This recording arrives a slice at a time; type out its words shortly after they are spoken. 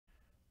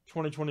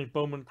2020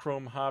 Bowman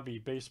Chrome Hobby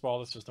Baseball.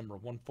 This is number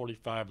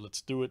 145.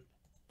 Let's do it.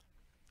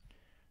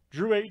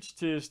 Drew H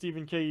to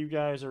Stephen K. You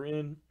guys are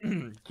in.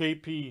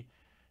 KP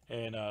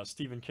and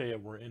Stephen K.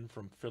 were in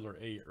from filler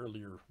A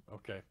earlier.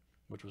 Okay,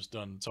 which was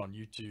done. It's on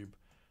YouTube.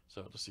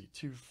 So let's see.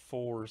 2,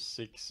 4,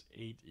 6,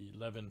 8,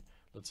 11.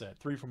 Let's add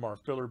 3 from our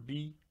filler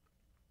B.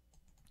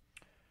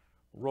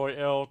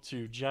 Roy L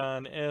to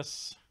John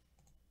S.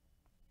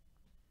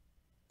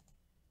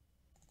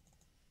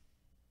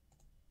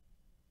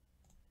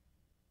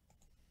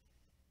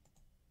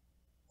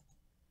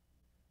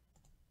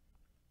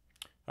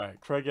 All right,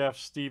 Craig F,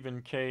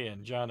 Stephen K,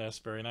 and John S.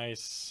 Very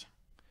nice.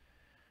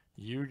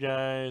 You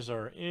guys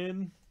are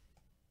in.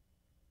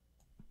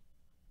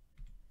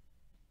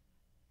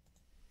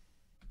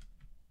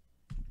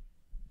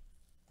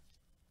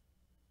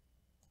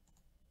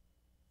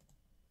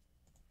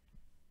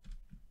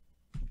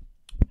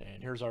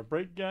 And here's our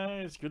break,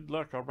 guys. Good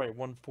luck. All right,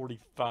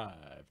 145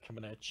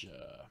 coming at you.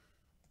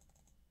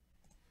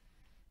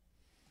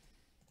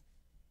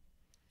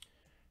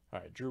 All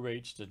right, Drew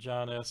H to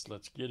John S.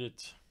 Let's get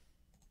it.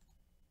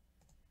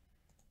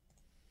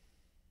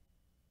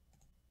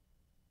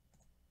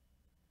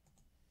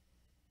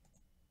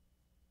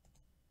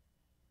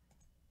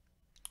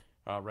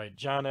 All right,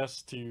 John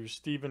S. to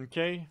Stephen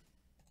K.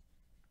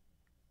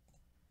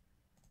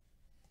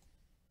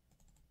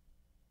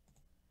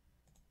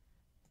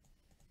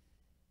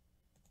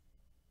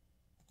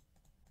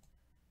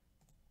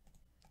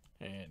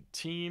 And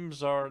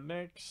teams are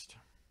next.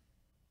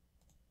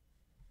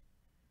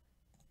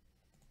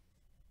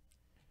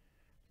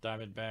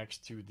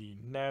 Diamondbacks to the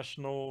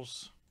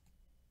Nationals.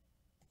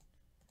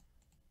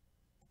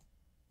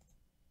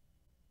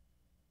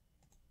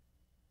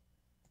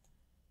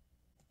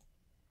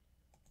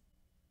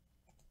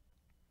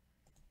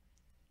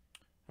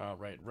 All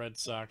right, Red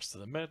Sox to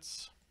the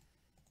Mets.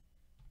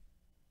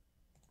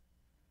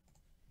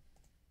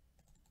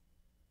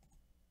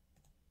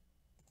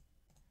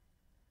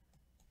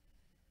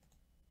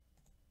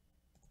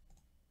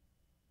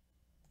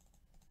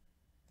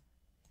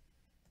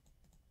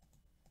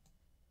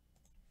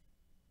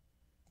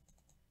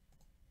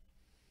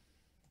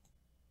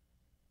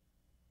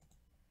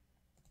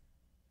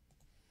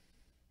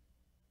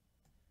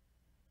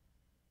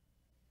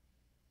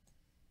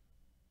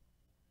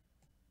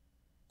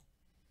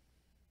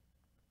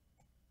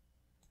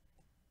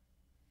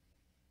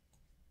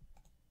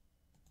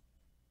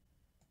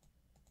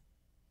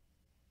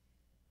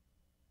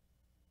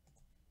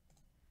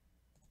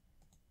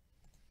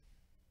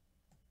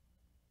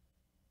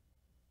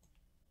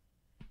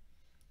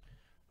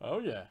 Oh,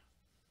 yeah.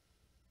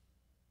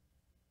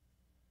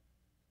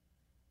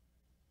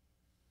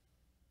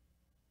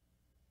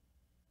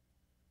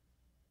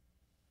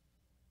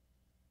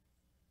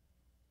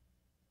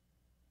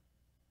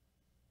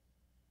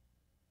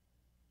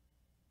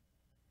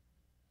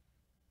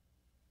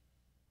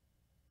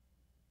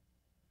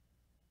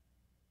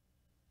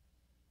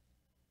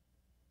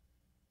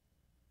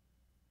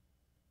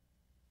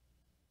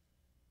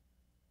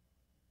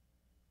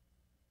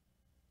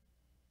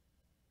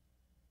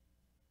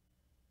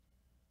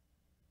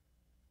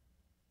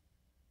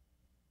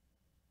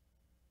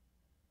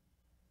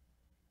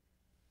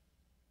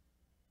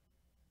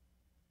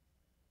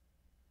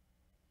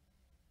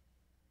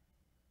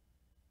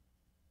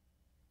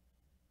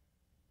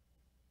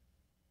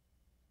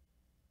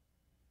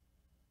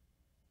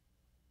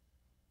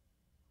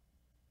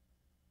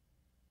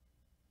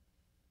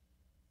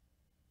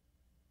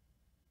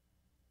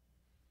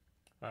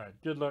 All right,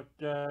 good luck,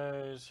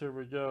 guys. Here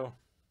we go.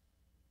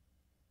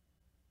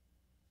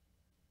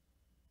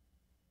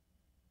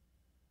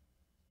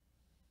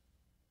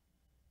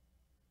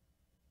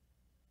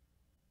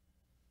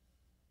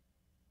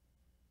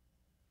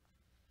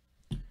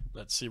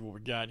 Let's see what we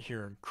got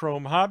here in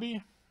Chrome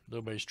Hobby.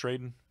 Nobody's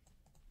trading.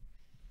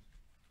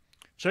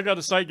 Check out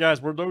the site,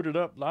 guys. We're loaded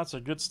up. Lots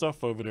of good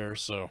stuff over there.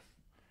 So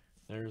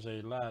there's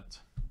a lot.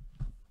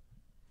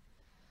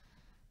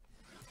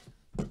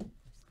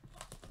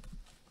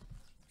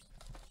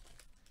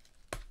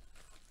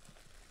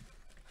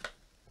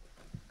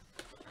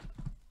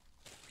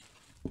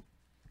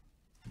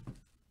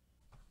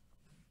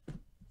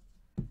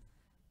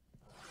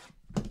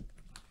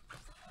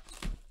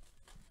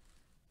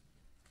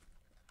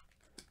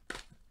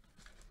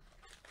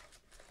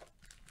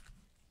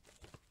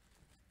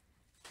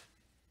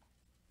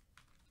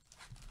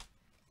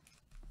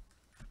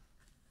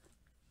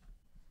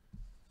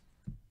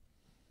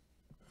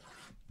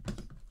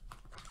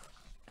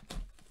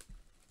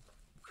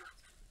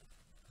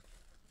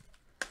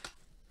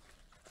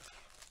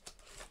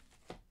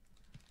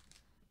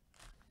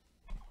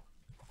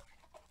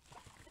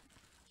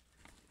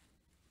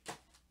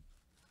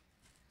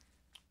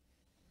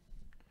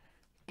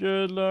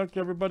 Good luck,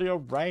 everybody. All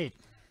right.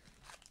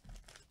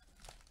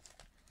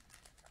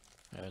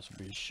 As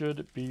we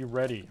should be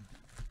ready.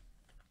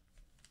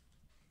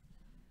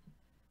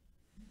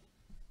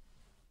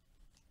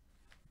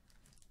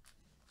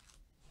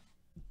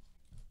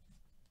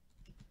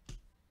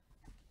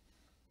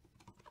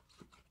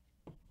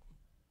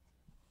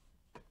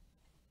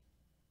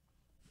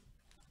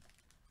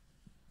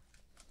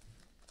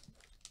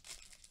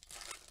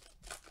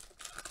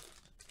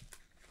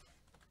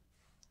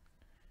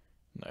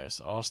 Nice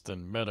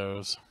Austin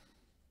Meadows.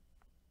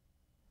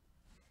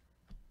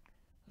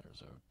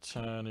 There's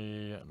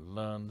Otani,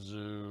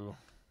 Alonso.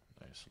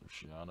 Nice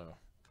Luciano.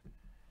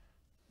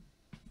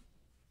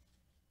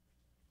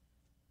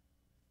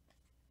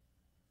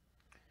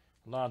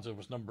 Alonso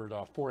was numbered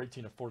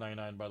 418 of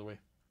 499, by the way.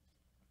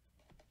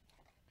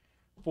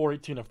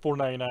 418 of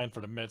 499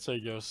 for the Mets. There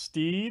you go,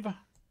 Steve.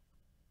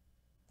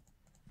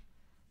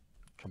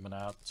 Coming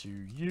out to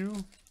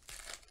you.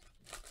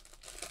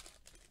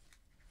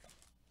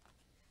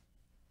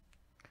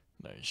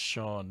 Nice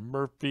Sean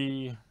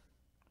Murphy.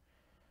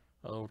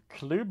 Oh,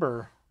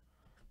 Kluber.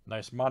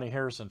 Nice Monty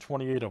Harrison,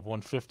 28 of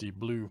 150.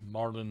 Blue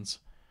Marlins.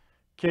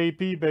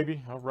 KP,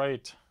 baby. All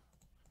right.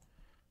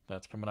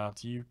 That's coming out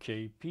to you,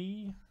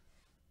 KP.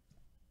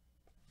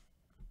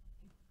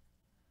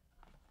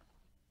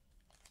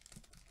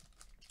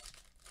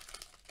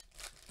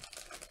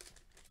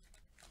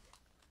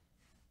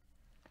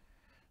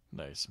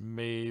 Nice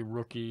May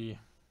rookie.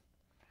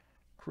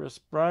 Chris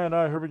Bryant.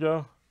 All right, here we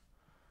go.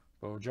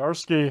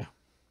 BOWCHRHOB145.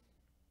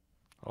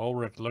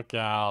 Ulrich, look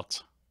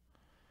out.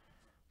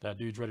 That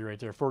dude's ready right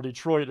there. For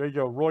Detroit, there you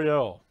go,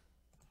 Royale.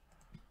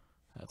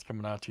 That's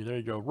coming out to you. There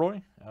you go,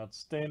 Roy.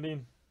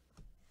 Outstanding.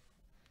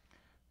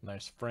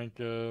 Nice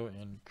Franco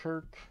and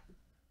Kirk.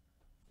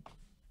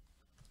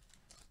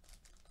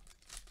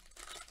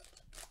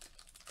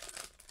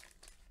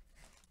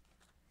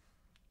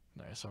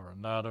 Nice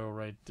Arenado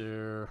right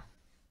there.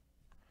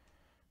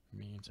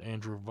 Means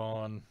Andrew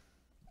Vaughn.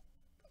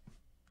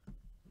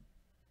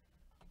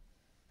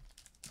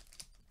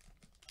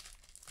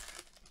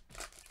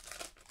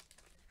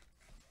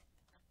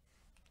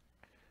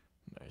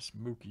 Nice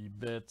Mookie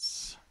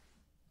Betts.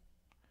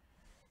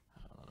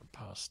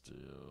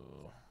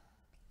 Pastel.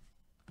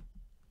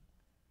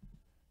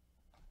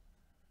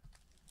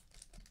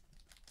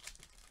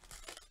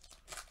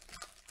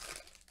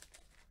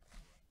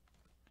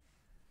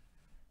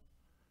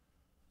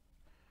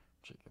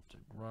 Jacob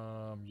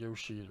DeGrom,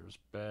 Yoshi, there's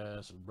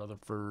Bass,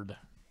 Rutherford.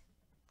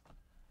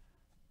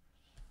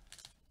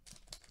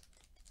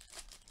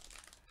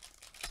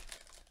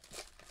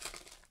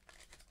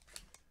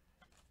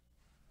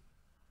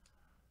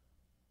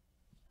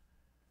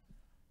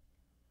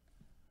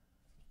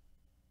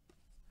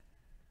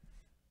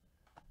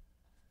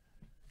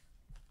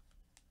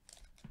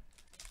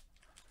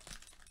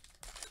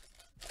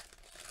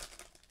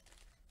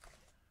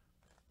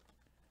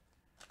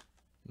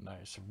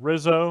 Nice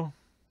Rizzo.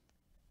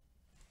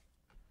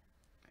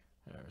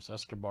 There's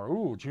Escobar.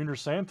 Ooh, Junior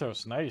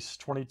Santos. Nice.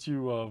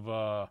 22 of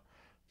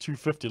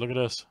 250. Look at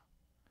this.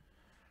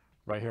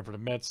 Right here for the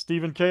Mets.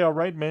 Stephen K. All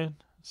right, man.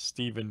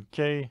 Stephen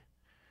K.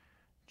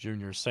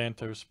 Junior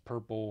Santos.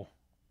 Purple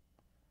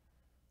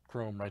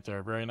chrome right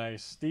there. Very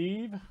nice,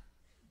 Steve.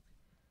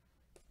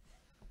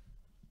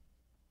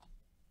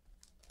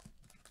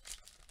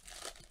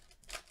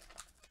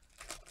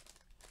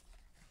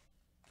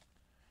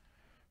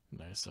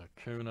 Nice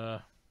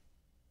Acuna.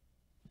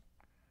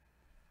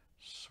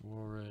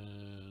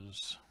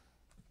 Suarez.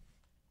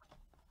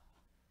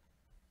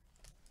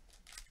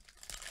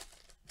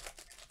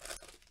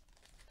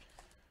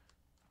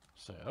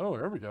 So, oh,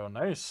 there we go.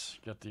 Nice.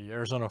 Got the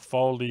Arizona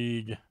Fall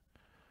League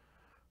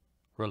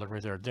relic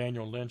right there.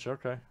 Daniel Lynch.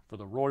 Okay. For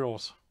the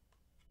Royals.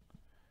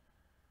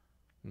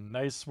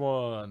 Nice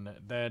one.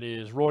 That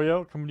is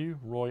Royale coming to you.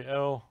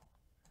 Royale.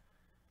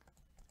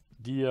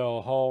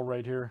 DL Hall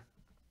right here.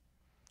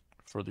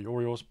 For the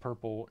Orioles,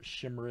 purple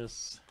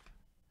Shimmeris.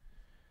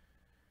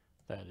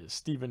 That is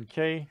Stephen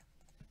K.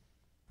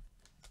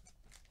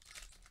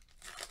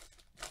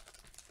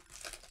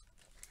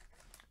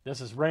 This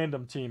is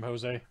random team,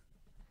 Jose.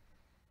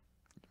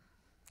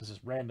 This is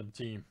random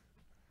team.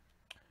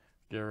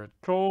 Garrett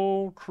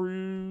Cole,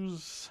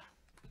 Cruz.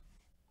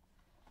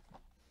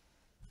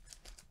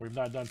 We've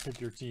not done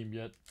pick your team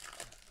yet.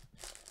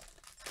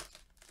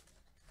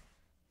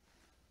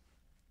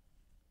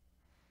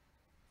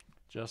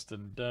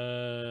 Justin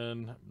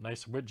Dunn.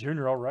 Nice Witt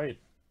Jr. All right.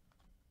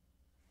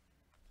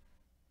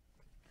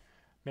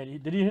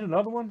 Man, did he hit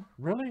another one?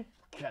 Really?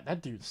 God,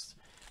 that dude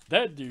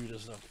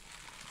is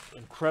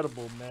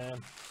incredible,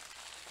 man.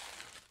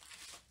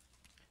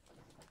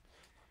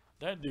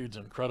 That dude's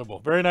incredible.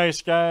 Very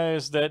nice,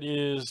 guys. That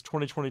is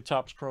 2020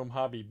 Topps Chrome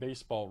Hobby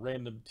Baseball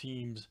Random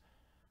Teams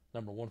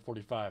number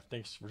 145.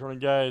 Thanks for joining,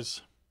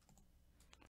 guys.